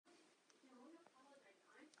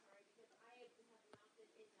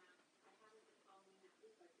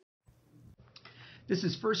This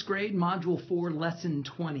is first grade, Module 4, Lesson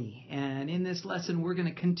 20. And in this lesson, we're going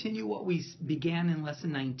to continue what we began in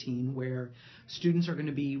Lesson 19, where students are going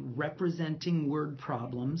to be representing word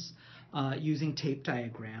problems using tape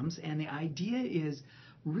diagrams. And the idea is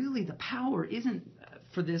really the power isn't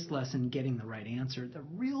for this lesson getting the right answer. The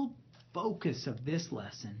real focus of this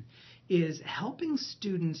lesson is helping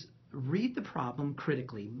students read the problem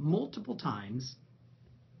critically multiple times,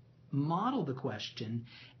 model the question,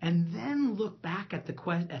 and then look back at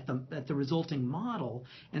the resulting model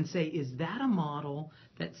and say, is that a model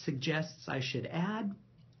that suggests I should add,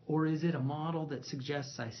 or is it a model that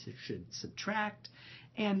suggests I should subtract?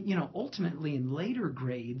 And ultimately in later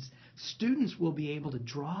grades, students will be able to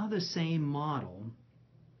draw the same model,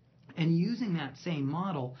 and using that same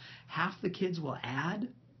model, half the kids will add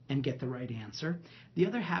and get the right answer. The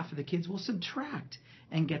other half of the kids will subtract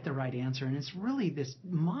and get the right answer. And it's really, this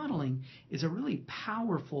modeling is a really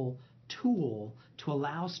powerful tool to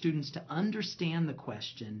allow students to understand the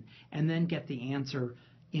question and then get the answer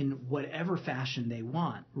in whatever fashion they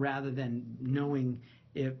want, rather than knowing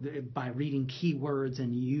by reading keywords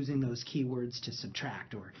and using those keywords to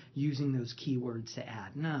subtract or using those keywords to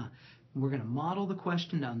add. No, we're going to model the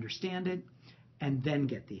question to understand it and then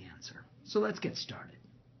get the answer. So let's get started.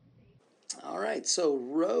 All right, so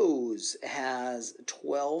Rose has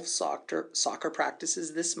 12 soccer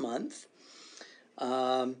practices this month.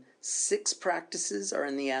 6 practices are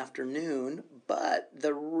in the afternoon, but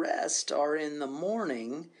the rest are in the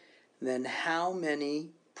morning. Then how many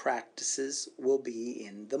practices will be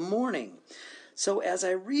in the morning? So as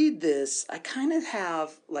I read this, I kind of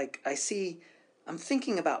have, I'm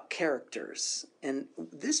thinking about characters. And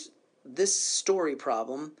this story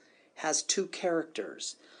problem has 2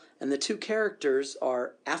 characters. And the 2 characters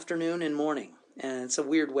are afternoon and morning. And it's a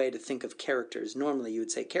weird way to think of characters. Normally you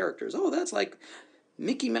would say characters. Oh, that's like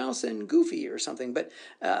Mickey Mouse and Goofy or something. But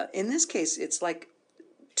in this case, it's like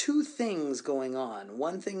 2 things going on.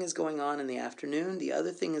 One thing is going on in the afternoon. The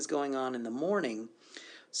other thing is going on in the morning.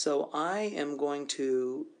 So I am going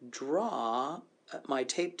to draw my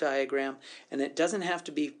tape diagram. And it doesn't have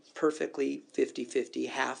to be perfectly 50-50,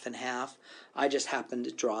 half and half. I just happen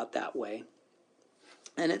to draw it that way.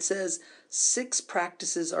 And it says 6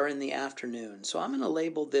 practices are in the afternoon. So I'm going to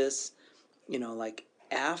label this, like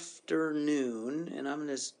afternoon, and I'm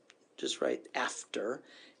going to just write after,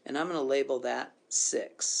 and I'm going to label that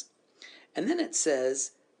 6. And then it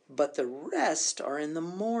says, but the rest are in the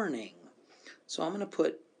morning. So I'm going to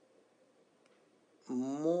put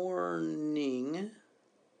morning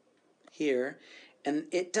here, and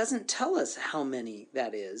it doesn't tell us how many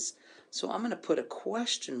that is. So I'm going to put a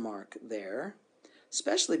question mark there,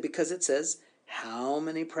 especially because it says how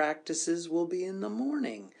many practices will be in the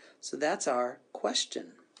morning. So that's our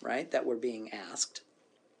question, right, that we're being asked.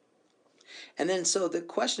 And then so the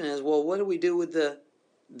question is, well, what do we do with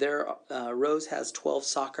Rose has 12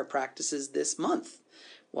 soccer practices this month?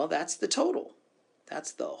 Well, that's the total.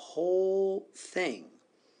 That's the whole thing.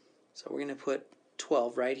 So we're going to put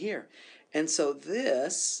 12 right here. And so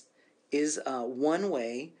this is one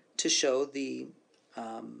way to show the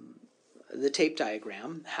tape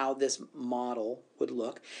diagram, how this model would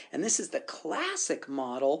look. And this is the classic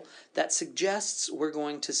model that suggests we're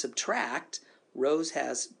going to subtract. Rose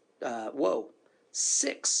has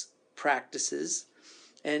 6 practices,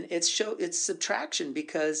 and it's subtraction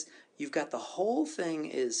because you've got the whole thing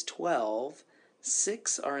is 12,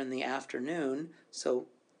 6 are in the afternoon, so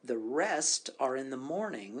the rest are in the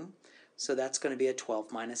morning, so that's going to be a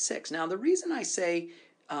 12 minus 6. Now the reason I say,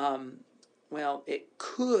 it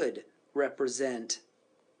could represent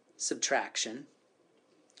subtraction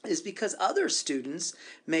is because other students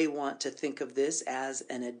may want to think of this as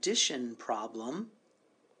an addition problem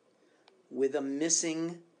with a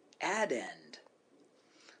missing add end.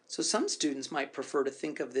 So some students might prefer to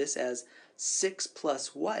think of this as 6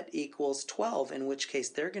 plus what equals 12, in which case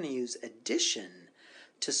they're going to use addition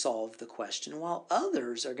to solve the question, while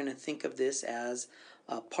others are going to think of this as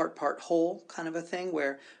a part whole kind of a thing,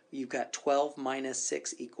 where you've got 12 minus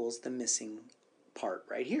 6 equals the missing part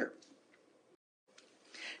right here.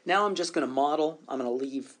 Now I'm just going to model. I'm going to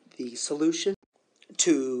leave the solution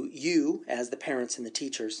to you as the parents and the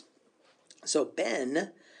teachers. So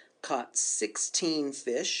Ben caught 16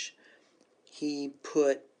 fish. He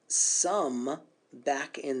put some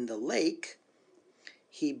back in the lake.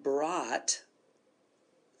 He brought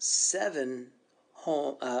 7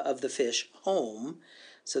 of the fish home.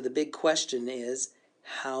 So the big question is,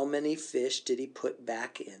 how many fish did he put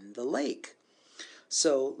back in the lake?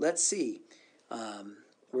 So let's see.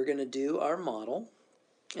 We're going to do our model.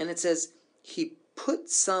 And it says he put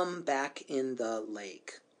some back in the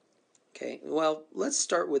lake. Okay, well, let's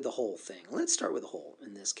start with the whole thing. Let's start with the whole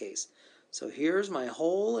in this case. So here's my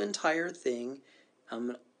whole entire thing.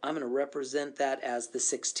 I'm going to represent that as the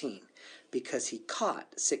 16 because he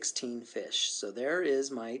caught 16 fish. So there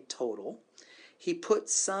is my total. He put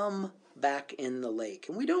some back in the lake,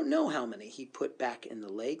 and we don't know how many he put back in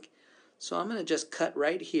the lake. So I'm going to just cut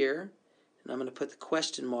right here, and I'm going to put the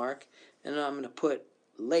question mark, and I'm going to put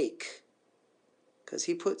lake because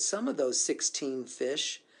he put some of those 16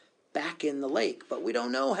 fish back in the lake, but we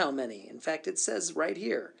don't know how many. In fact, it says right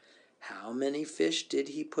here, how many fish did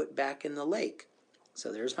he put back in the lake?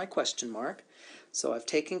 So there's my question mark. So I've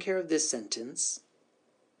taken care of this sentence.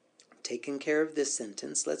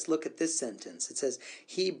 Let's look at this sentence. It says,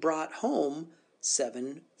 he brought home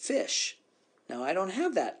 7 fish. Now, I don't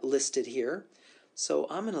have that listed here, so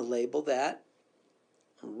I'm going to label that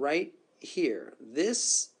right here.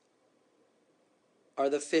 This are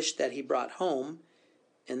the fish that he brought home,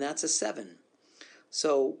 and that's a 7.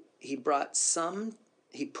 So he put some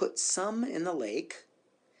in the lake.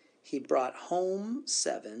 He brought home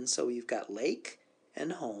 7, so we've got lake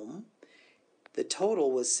and home. The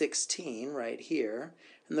total was 16 right here.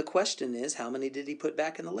 And the question is, how many did he put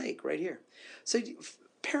back in the lake right here? So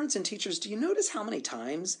parents and teachers, do you notice how many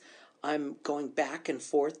times I'm going back and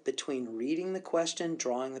forth between reading the question,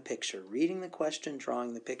 drawing the picture, reading the question,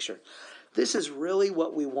 drawing the picture? This is really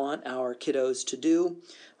what we want our kiddos to do.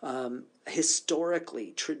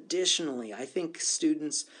 Historically, traditionally, I think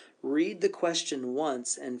students read the question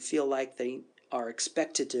once and feel like they are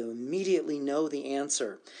expected to immediately know the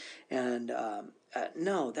answer. And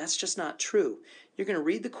no, that's just not true. You're going to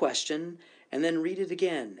read the question and then read it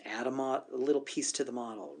again. Add a little piece to the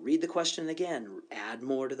model. Read the question again. Add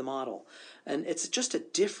more to the model. And it's just a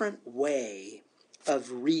different way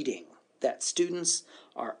of reading that students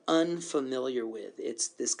are unfamiliar with. It's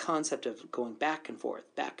this concept of going back and forth,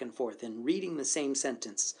 and reading the same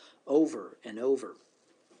sentence over and over.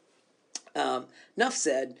 Enough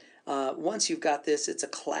said. Once you've got this, it's a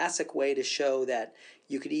classic way to show that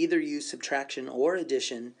you could either use subtraction or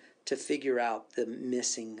addition to figure out the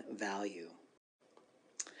missing value.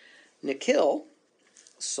 Nikhil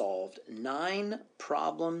solved 9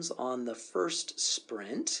 problems on the first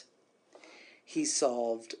sprint. He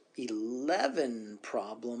solved 11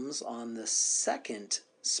 problems on the second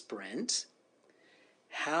sprint.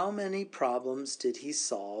 How many problems did he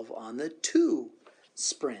solve on the 2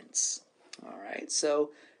 sprints? All right,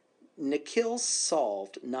 so Nikhil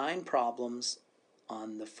solved 9 problems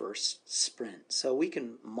on the first sprint. So we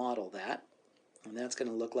can model that, and that's going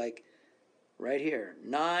to look like right here,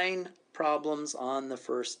 9 problems on the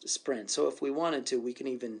first sprint. So if we wanted to, we can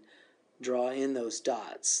even draw in those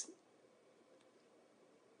dots.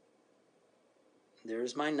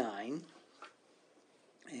 There's my 9,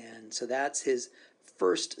 and so that's his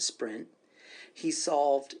first sprint. He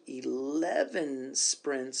solved 11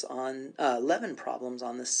 problems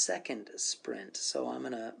on the second sprint. So I'm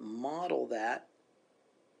going to model that,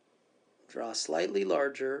 draw slightly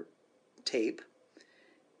larger tape,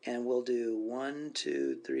 and we'll do 1,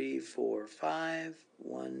 2, 3, 4, 5,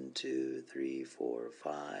 1, 2, 3, 4,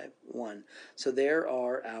 5, 1. So there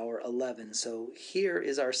are our 11. So here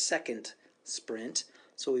is our second sprint.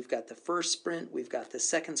 So we've got the first sprint, we've got the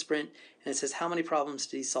second sprint, and it says how many problems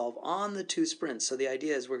did he solve on the 2 sprints. So the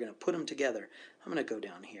idea is we're going to put them together. I'm going to go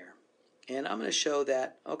down here, and I'm going to show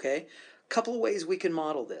that, okay, a couple of ways we can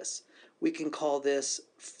model this. We can call this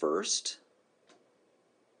first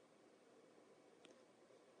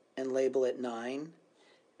and label it 9,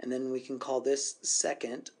 and then we can call this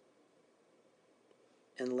second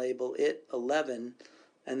and label it 11,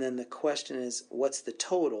 and then the question is, what's the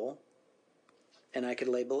total? And I could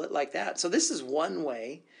label it like that. So this is one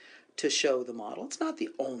way to show the model. It's not the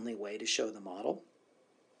only way to show the model.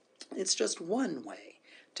 It's just one way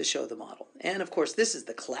to show the model. And of course, this is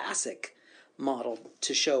the classic model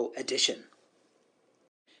to show addition.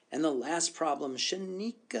 And the last problem,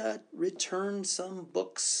 Shanika returned some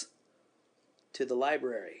books to the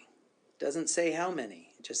library. Doesn't say how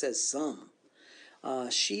many, it just says some.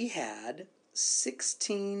 She had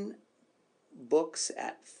 16 books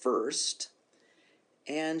at first,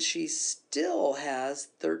 and she still has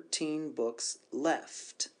 13 books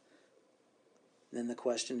left. Then the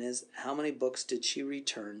question is, how many books did she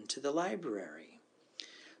return to the library?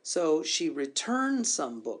 So she returned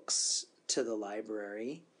some books to the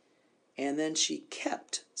library, and then she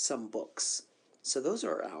kept some books. So those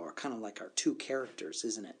are our kind of like our 2 characters,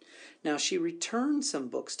 isn't it? Now she returned some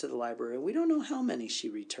books to the library. We don't know how many she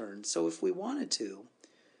returned. So if we wanted to,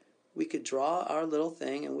 we could draw our little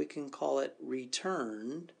thing and we can call it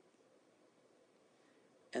returned.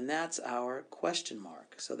 and that's our question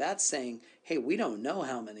mark. So that's saying, hey, we don't know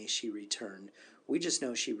how many she returned. We just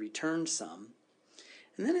know she returned some.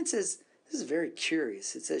 And then it says, this is very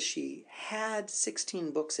curious. It says she had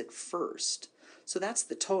 16 books at first. So that's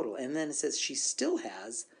the total. And then it says she still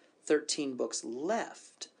has 13 books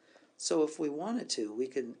left. So if we wanted to, we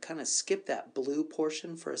could kind of skip that blue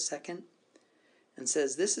portion for a second and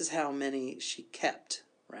says this is how many she kept,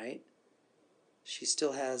 right? She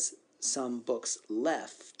still has some books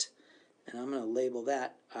left, and I'm going to label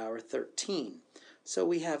that our 13. So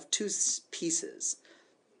we have two pieces,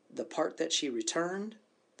 the part that she returned,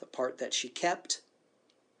 the part that she kept,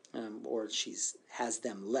 or has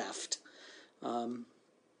them left. And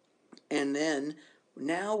then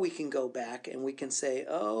now we can go back and we can say,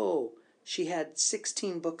 oh, she had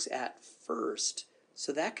 16 books at first.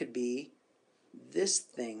 So that could be this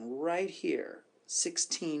thing right here,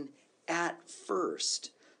 16 at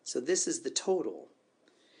first. So this is the total.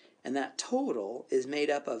 And that total is made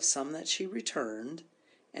up of some that she returned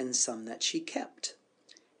and some that she kept.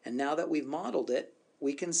 And now that we've modeled it,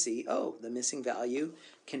 we can see, oh, the missing value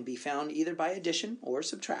can be found either by addition or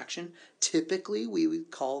subtraction. Typically, we would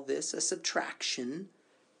call this a subtraction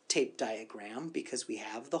tape diagram because we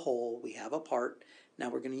have the whole, we have a part. Now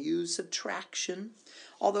we're going to use subtraction.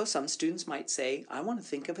 Although some students might say, I want to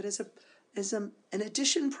think of it as an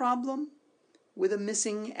addition problem with a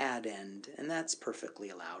missing add end, and that's perfectly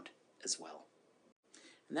allowed as well.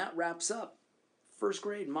 And that wraps up first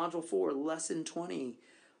grade, Module 4, Lesson 20.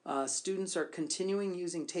 Students are continuing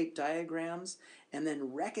using tape diagrams and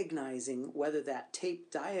then recognizing whether that tape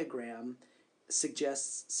diagram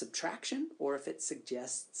suggests subtraction or if it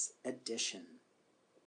suggests addition.